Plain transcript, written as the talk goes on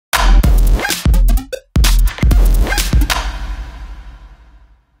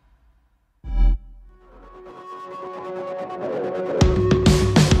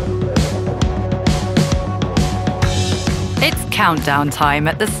countdown time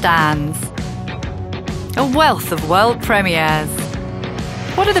at the stands. A wealth of world premieres.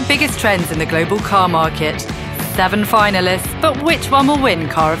 What are the biggest trends in the global car market? 7 finalists, but which one will win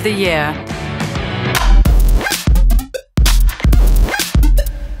Car of the Year?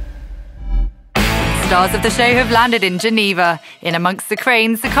 Stars of the show have landed in Geneva. In amongst the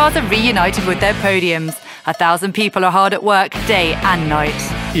cranes, the cars are reunited with their podiums. 1,000 people are hard at work, day and night.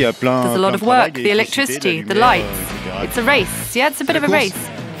 There's a lot of work, the electricity, the lights. It's a race. Yeah, it's a bit of a race.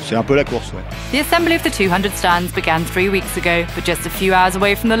 The assembly of the 200 stands began 3 weeks ago, but just a few hours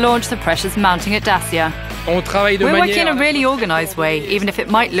away from the launch, the pressure's mounting at Dacia. We're working in a really organised way, even if it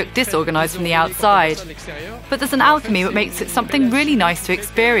might look disorganised from the outside. But there's an alchemy that makes it something really nice to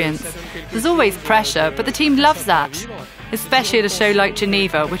experience. There's always pressure, but the team loves that. Especially at a show like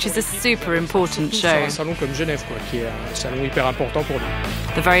Geneva, which is a super important show. The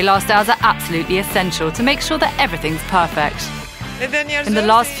very last hours are absolutely essential to make sure that everything's perfect. In the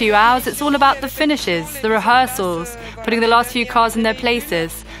last few hours, it's all about the finishes, the rehearsals, putting the last few cars in their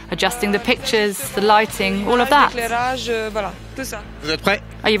places, adjusting the pictures, the lighting, all of that.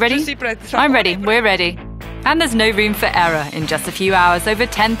 Are you ready? I'm ready. We're ready. And there's no room for error. In just a few hours, over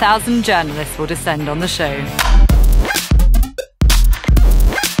 10,000 journalists will descend on the show.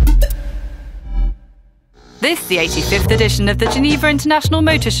 This, the 85th edition of the Geneva International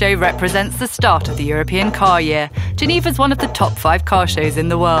Motor Show, represents the start of the European car year. Geneva's one of the top 5 car shows in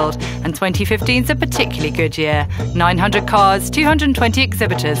the world, and 2015's a particularly good year. 900 cars, 220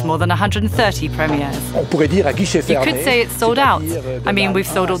 exhibitors, more than 130 premieres. You could say it's sold out. I mean, we've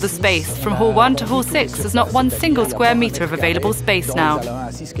sold all the space. From Hall 1 to Hall 6, there's not one single square metre of available space now.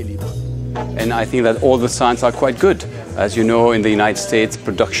 And I think that all the signs are quite good. As you know, in the United States,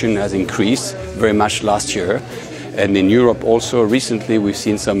 production has increased very much last year. And in Europe also, recently, we've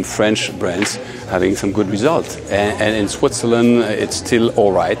seen some French brands having some good results. And in Switzerland, it's still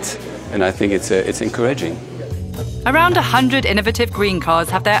all right. And I think it's encouraging. Around 100 innovative green cars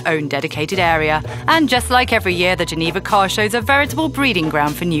have their own dedicated area. And just like every year, the Geneva car show is a veritable breeding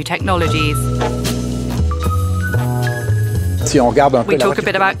ground for new technologies. We talk a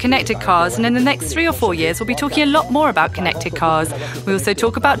bit about connected cars, and in the next 3 or 4 years we'll be talking a lot more about connected cars. We also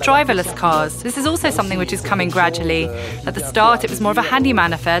talk about driverless cars. This is also something which is coming gradually. At the start it was more of a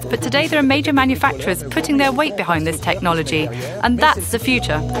handyman affair, but today there are major manufacturers putting their weight behind this technology. And that's the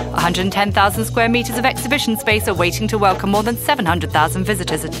future. 110,000 square metres of exhibition space are waiting to welcome more than 700,000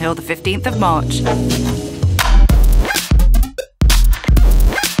 visitors until the 15th of March.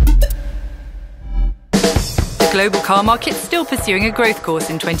 The global car market's still pursuing a growth course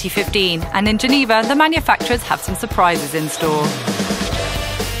in 2015, and in Geneva, the manufacturers have some surprises in store.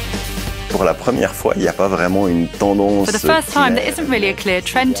 For the first time, there isn't really a clear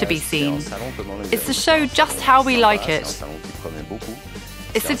trend to be seen. It's the show just how we like it.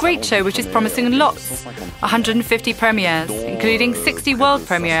 It's a great show which is promising lots. 150 premieres, including 60 world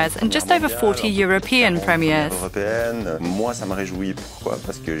premieres and just over 40 European premieres.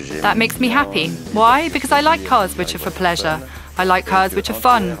 That makes me happy. Why? Because I like cars which are for pleasure. I like cars which are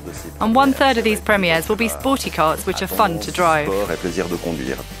fun. And 1/3 of these premieres will be sporty cars which are fun to drive.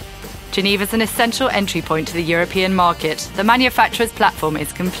 Geneva's an essential entry point to the European market. The manufacturer's platform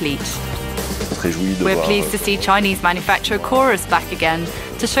is complete. We're pleased to see Chinese manufacturer Cora's back again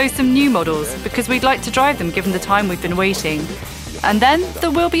to show some new models, because we'd like to drive them given the time we've been waiting. And then there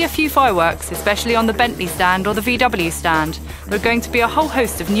will be a few fireworks, especially on the Bentley stand or the VW stand. There are going to be a whole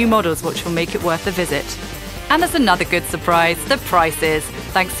host of new models which will make it worth a visit. And there's another good surprise, the prices.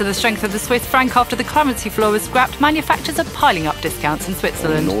 Thanks to the strength of the Swiss franc after the currency floor was scrapped, manufacturers are piling up discounts in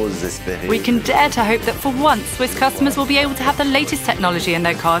Switzerland. We can dare to hope that for once, Swiss customers will be able to have the latest technology in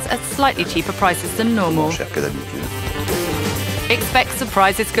their cars at slightly cheaper prices than normal. Expect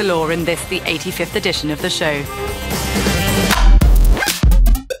surprises galore in this, the 85th edition of the show.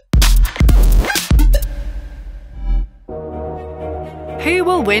 Who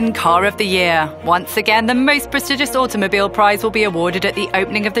will win Car of the Year? Once again, the most prestigious automobile prize will be awarded at the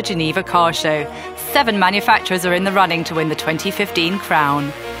opening of the Geneva Car Show. 7 manufacturers are in the running to win the 2015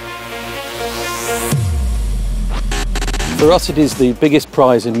 crown. For us, it is the biggest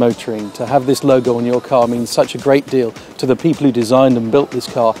prize in motoring. To have this logo on your car means such a great deal to the people who designed and built this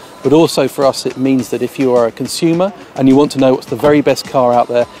car, but also for us it means that if you are a consumer and you want to know what's the very best car out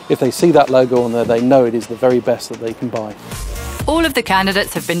there, if they see that logo on there, they know it is the very best that they can buy. All of the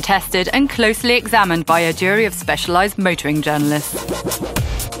candidates have been tested and closely examined by a jury of specialised motoring journalists.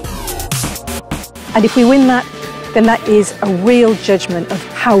 And if we win that, then that is a real judgment of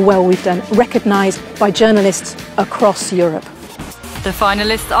how well we've done, recognised by journalists across Europe. The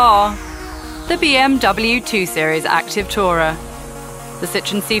finalists are the BMW 2 Series Active Tourer, the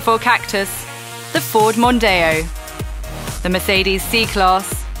Citroën C4 Cactus, the Ford Mondeo, the Mercedes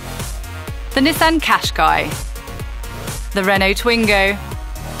C-Class, the Nissan Qashqai, the Renault Twingo,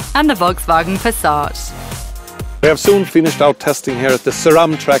 and the Volkswagen Passat. We have soon finished our testing here at the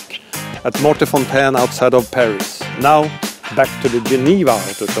Ceram track at Motorfontaine outside of Paris. Now, back to the Geneva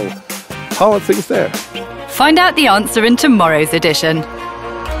Auto Show. How are things there? Find out the answer in tomorrow's edition.